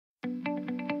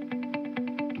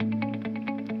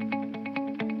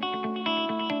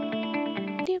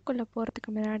வீடியோக்குள்ளே போகிறதுக்கு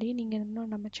முன்னாடி நீங்கள்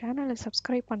இன்னும் நம்ம சேனலை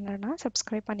சப்ஸ்கிரைப் பண்ணலைன்னா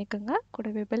சப்ஸ்கிரைப் பண்ணிக்கோங்க.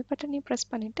 கூடவே பெல் பட்டனையும் ப்ரெஸ்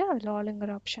பண்ணிவிட்டு அதில்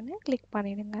ஆளுங்கிற ஆப்ஷனை கிளிக்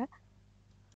பண்ணிடுங்க.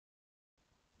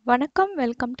 வணக்கம்,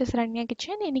 வெல்கம் டு சரண்யா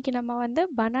கிச்சன். இன்றைக்கி நம்ம வந்து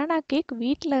பனானா கேக்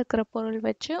வீட்டில் இருக்கிற பொருள்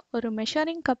வச்சு ஒரு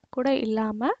மெஷரிங் கப் கூட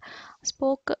இல்லாமல்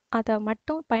ஸ்போக் அதை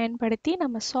மட்டும் பயன்படுத்தி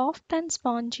நம்ம சாஃப்ட் அண்ட்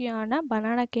ஸ்பாஞ்சியான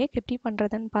பனானா கேக் எப்படி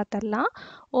பண்ணுறதுன்னு பார்த்துடலாம்.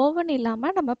 ஓவன்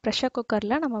இல்லாமல் நம்ம ப்ரெஷர்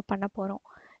குக்கரில் நம்ம பண்ண போகிறோம்.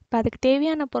 இப்போ அதுக்கு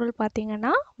தேவையான பொருள் பார்த்திங்கன்னா,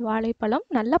 வாழைப்பழம்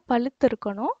நல்லா பழுத்து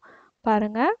இருக்கணும்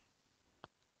பாருங்கள்.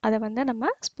 அதை வந்து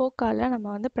நம்ம ஸ்போக்கால் நம்ம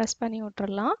வந்து ப்ரெஸ் பண்ணி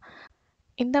விட்டுறலாம்.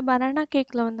 இந்த பனானா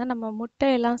கேக்கில் வந்து நம்ம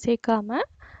முட்டையெல்லாம் சேர்க்காம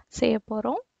செய்ய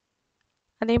போகிறோம்.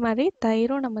 அதே மாதிரி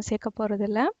தயிரும் நம்ம சேர்க்க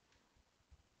போகிறதில்ல.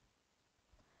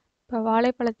 இப்போ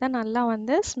வாழைப்பழத்தை நல்லா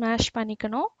வந்து ஸ்மாஷ்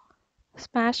பண்ணிக்கணும்.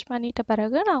 ஸ்மாஷ் பண்ணிட்ட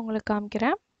பிறகு நான் உங்களுக்கு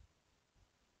காமிக்கிறேன்.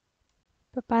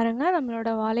 இப்போ பாருங்கள், நம்மளோட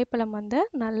வாழைப்பழம் வந்து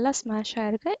நல்லா ஸ்மாஷ்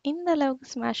ஆகிருக்கு. இந்த அளவுக்கு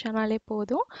ஸ்மாஷ் ஆனாலே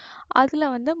போதும். அதில்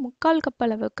வந்து 3/4 கப்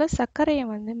அளவுக்கு சர்க்கரையை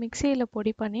வந்து மிக்சியில்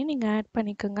பொடி பண்ணி நீங்கள் ஆட்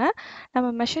பண்ணிக்கோங்க.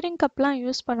 நம்ம மெஷரிங் கப்லாம்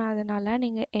யூஸ் பண்ணாதனால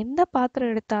நீங்கள் எந்த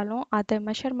பாத்திரம் எடுத்தாலும் அதை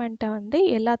மெஷர்மெண்ட்டை வந்து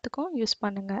எல்லாத்துக்கும் யூஸ்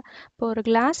பண்ணுங்கள். இப்போ ஒரு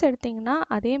கிளாஸ் எடுத்திங்கன்னா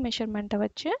அதே மெஷர்மெண்ட்டை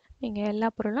வச்சு நீங்கள்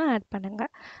எல்லா பொருளும் ஆட்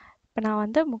பண்ணுங்கள். இப்போ நான்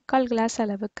வந்து 3/4 கிளாஸ்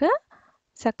அளவுக்கு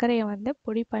சர்க்கரையை வந்து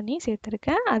பொடி பண்ணி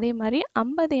சேர்த்துருக்கேன். அதே மாதிரி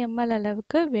 50 ml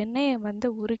அளவுக்கு வெண்ணெயை வந்து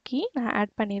உருக்கி நான்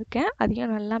ஆட் பண்ணியிருக்கேன்.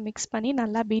 அதையும் நல்லா மிக்ஸ் பண்ணி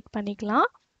நல்லா பீட் பண்ணிக்கலாம்.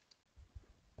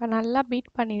 இப்போ நல்லா பீட்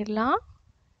பண்ணிடலாம்.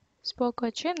 ஸ்போக்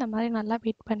வச்சு இந்த மாதிரி நல்லா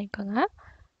பீட் பண்ணிக்கோங்க.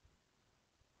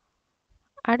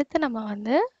 அடுத்து நம்ம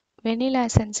வந்து வெனிலா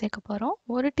எசன்ஸ் சேர்க்க போகிறோம்.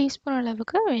 1 டீஸ்பூன்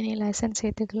அளவுக்கு வெனிலா எசன்ஸ்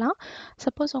சேர்த்துக்கலாம்.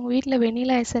 சப்போஸ் உங்கள் வீட்டில்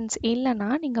வெனிலா எசன்ஸ்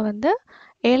இல்லைன்னா நீங்கள் வந்து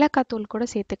ஏலக்காய் தூள் கூட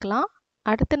சேர்த்துக்கலாம்.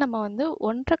 அடுத்து நம்ம வந்து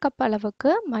 1/2 கப்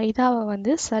அளவுக்கு மைதாவை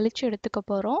வந்து சலிச்சு எடுத்துக்க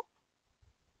போகிறோம்.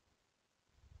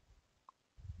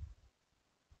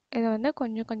 இதை வந்து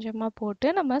கொஞ்சம் கொஞ்சமாக போட்டு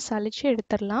நம்ம சலிச்சு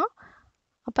எடுத்துடலாம்.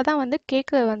 அப்போ தான் வந்து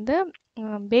கேக்கு வந்து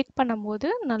பேக்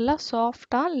பண்ணும்போது நல்லா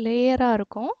சாஃப்டாக லேயராக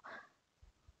இருக்கும்.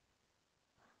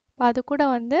 அது கூட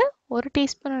வந்து 1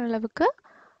 டீஸ்பூன் அளவுக்கு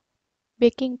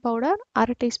பேக்கிங் பவுடர்,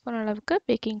 1/2 டீஸ்பூன் அளவுக்கு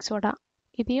பேக்கிங் சோடா,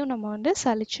 இதையும் நம்ம வந்து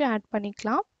சலிச்சு ஆட்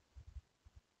பண்ணிக்கலாம்.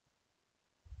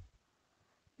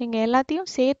 நீங்கள் எல்லாத்தையும்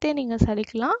சேர்த்தே நீங்கள்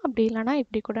சலிக்கலாம். அப்படி இல்லைனா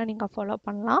இப்படி கூட நீங்கள் ஃபாலோ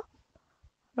பண்ணலாம்.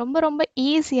 ரொம்ப ரொம்ப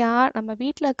ஈஸியாக நம்ம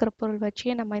வீட்டில் இருக்கிற பொருள்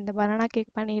வச்சே நம்ம இந்த பனானா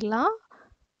கேக் பண்ணிடலாம்.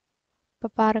 இப்போ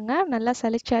பாருங்கள், நல்லா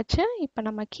சலிச்சாச்சு. இப்போ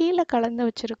நம்ம கீழே கலந்து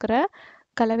வச்சுருக்கிற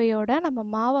கலவையோட நம்ம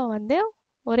மாவை வந்து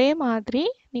ஒரே மாதிரி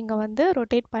நீங்கள் வந்து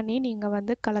ரொட்டேட் பண்ணி நீங்கள்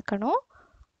வந்து கலக்கணும்.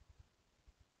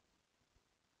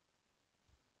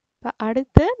 இப்போ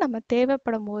அடுத்து நம்ம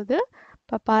தேவைப்படும் போது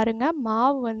இப்போ பாருங்கள்,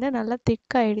 மாவு வந்து நல்லா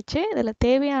திக்காயிடுச்சு. இதில்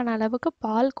தேவையான அளவுக்கு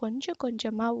பால் கொஞ்சம்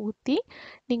கொஞ்சமாக ஊற்றி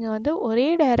நீங்கள் வந்து ஒரே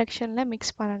டைரெக்ஷனில்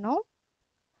மிக்ஸ் பண்ணணும்.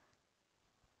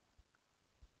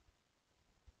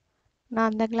 நான்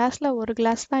அந்த கிளாஸில் ஒரு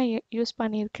கிளாஸ் தான் யூஸ்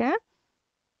பண்ணியிருக்கேன்.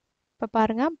 இப்போ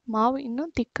பாருங்கள், மாவு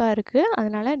இன்னும் திக்காக இருக்குது.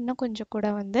 அதனால் இன்னும் கொஞ்சம் கூட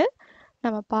வந்து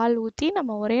நம்ம பால் ஊற்றி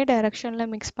நம்ம ஒரே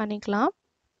டைரெக்ஷனில் மிக்ஸ் பண்ணிக்கலாம்.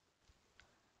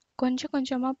 கொஞ்சம்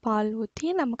கொஞ்சமாக பால் ஊற்றி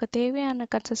நமக்கு தேவையான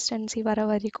கன்சிஸ்டன்சி வர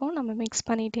வரைக்கும் நம்ம மிக்ஸ்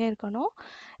பண்ணிகிட்டே இருக்கணும்.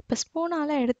 இப்போ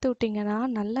ஸ்பூனால் எடுத்து விட்டிங்கன்னா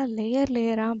நல்லா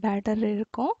லேயராக பேட்டர்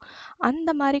இருக்கும். அந்த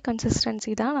மாதிரி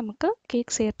கன்சிஸ்டன்சி தான் நமக்கு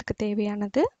கேக் செய்யறதுக்கு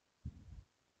தேவையானது.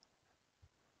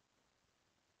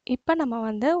 இப்போ நம்ம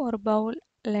வந்து ஒரு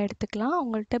பவுலில் எடுத்துக்கலாம்.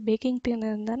 உங்கள்கிட்ட பேக்கிங் டின்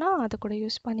இருந்ததுன்னா அதை கூட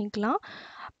யூஸ் பண்ணிக்கலாம்.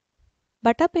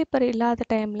 பட்டர் பேப்பர் இல்லாத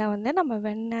டைமில் வந்து நம்ம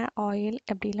வெண்ணெய், ஆயில்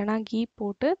அப்படி இல்லைனா கீ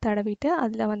போட்டு தடவிட்டு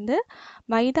அதில் வந்து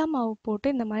மைதா மாவு போட்டு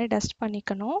இந்த மாதிரி டஸ்ட்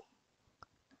பண்ணிக்கணும்.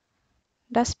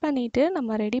 டஸ்ட் பண்ணிவிட்டு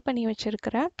நம்ம ரெடி பண்ணி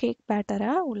வச்சுருக்கிற கேக்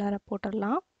பேட்டரை உள்ளார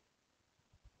போட்டுடலாம்.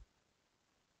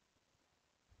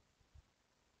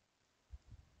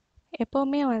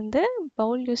 எப்போவுமே வந்து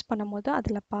பவுல் யூஸ் பண்ணும்போது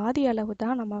அதில் பாதி அளவு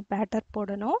தான் நம்ம பேட்டர்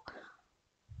போடணும்.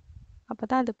 அப்போ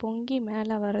தான் அது பொங்கி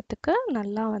மேலே வரத்துக்கு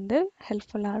நல்லா வந்து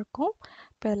ஹெல்ப்ஃபுல்லாக இருக்கும்.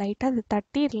 இப்போ லைட்டாக அது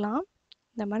தட்டிடலாம்.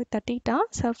 இந்த மாதிரி தட்டிட்டா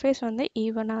சர்ஃபேஸ் வந்து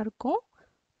ஈவனாக இருக்கும்.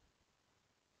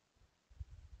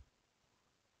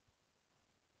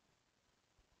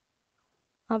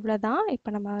 அவ்வளோதான். இப்போ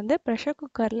நம்ம வந்து ப்ரெஷர்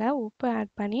குக்கரில் உப்பு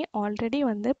ஆட் பண்ணி ஆல்ரெடி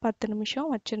வந்து 10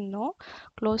 நிமிஷம் வச்சுருந்தோம்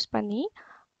க்ளோஸ் பண்ணி.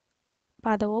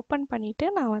 இப்போ அதை ஓப்பன் பண்ணிவிட்டு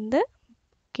நான் வந்து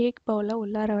கேக் பவுலை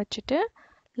உள்ளார வச்சுட்டு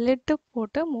லிட்டு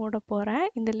போட்டு மூட போகிறேன்.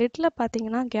 இந்த லிட்டில்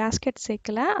பார்த்தீங்கன்னா கேஸ்கெட்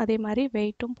சேர்க்கலை, அதே மாதிரி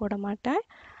வெயிட்டும் போட மாட்டேன்.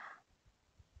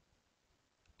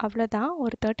 அவ்வளோதான்.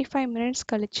 ஒரு 35 மினிட்ஸ்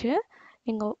கழித்து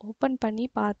நீங்கள் ஓப்பன் பண்ணி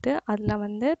பார்த்து அதில்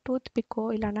வந்து டூத் பிக்கோ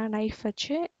இல்லைனா நைஃப்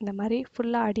வச்சு இந்த மாதிரி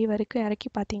ஃபுல்லாக அடி வரைக்கும்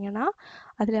இறக்கி பார்த்தீங்கன்னா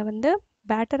அதில் வந்து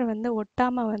பேட்டர் வந்து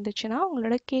ஒட்டாமல் வந்துச்சுன்னா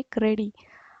உங்களோட கேக் ரெடி.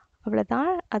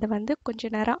 அவ்வளோதான். அதை வந்து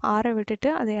கொஞ்சம் நேரம் ஆற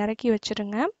விட்டுட்டு அதை இறக்கி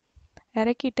வச்சுருங்க.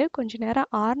 இறக்கிட்டு கொஞ்ச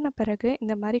நேரம் ஆறின பிறகு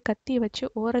இந்த மாதிரி கத்தி வச்சு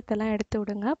ஓரத்தெல்லாம் எடுத்து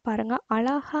விடுங்க. பாருங்க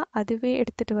அழகா அதுவே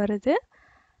எடுத்துட்டு வருது.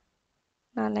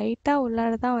 நான் லைட்டாக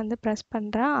உள்ளார தான் வந்து ப்ரெஸ்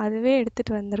பண்ணுறேன், அதுவே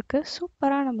எடுத்துட்டு வந்திருக்கு.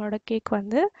 சூப்பராக நம்மளோட கேக்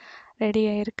வந்து ரெடி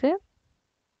ஆயிருக்கு.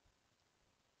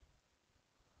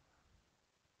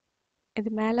 இது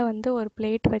மேலே வந்து ஒரு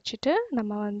பிளேட் வச்சுட்டு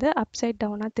நம்ம வந்து அப்சைட்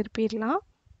டவுனாக திருப்பிடலாம்.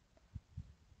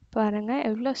 பாருங்க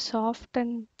எவ்வளோ சாஃப்ட்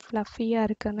அண்ட் ஃப்ளஃபியாக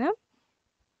இருக்குன்னு.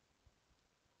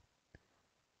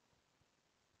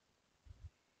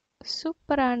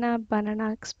 சூப்பரான பனானா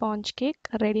ஸ்பாஞ்ச் கேக்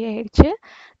ரெடி ஆயிடுச்சு.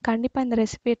 கண்டிப்பாக இந்த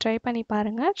ரெசிபியை ட்ரை பண்ணி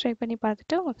பாருங்கள். ட்ரை பண்ணி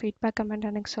பார்த்துட்டு உங்கள் ஃபீட்பேக் கமெண்ட்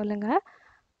எனக்கு சொல்லுங்கள்.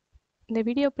 இந்த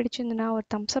வீடியோ பிடிச்சிருந்துன்னா ஒரு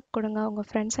தம்ஸ் அப் கொடுங்க. உங்கள்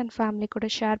ஃப்ரெண்ட்ஸ் அண்ட் ஃபேமிலி கூட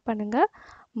ஷேர் பண்ணுங்கள்.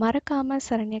 மறக்காமல்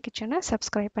சரண்யா கிச்சனை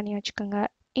சப்ஸ்கிரைப் பண்ணி வச்சுக்கோங்க.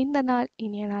 இந்த நாள்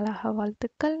இனிய நாளாக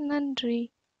வாழ்த்துக்கள். நன்றி.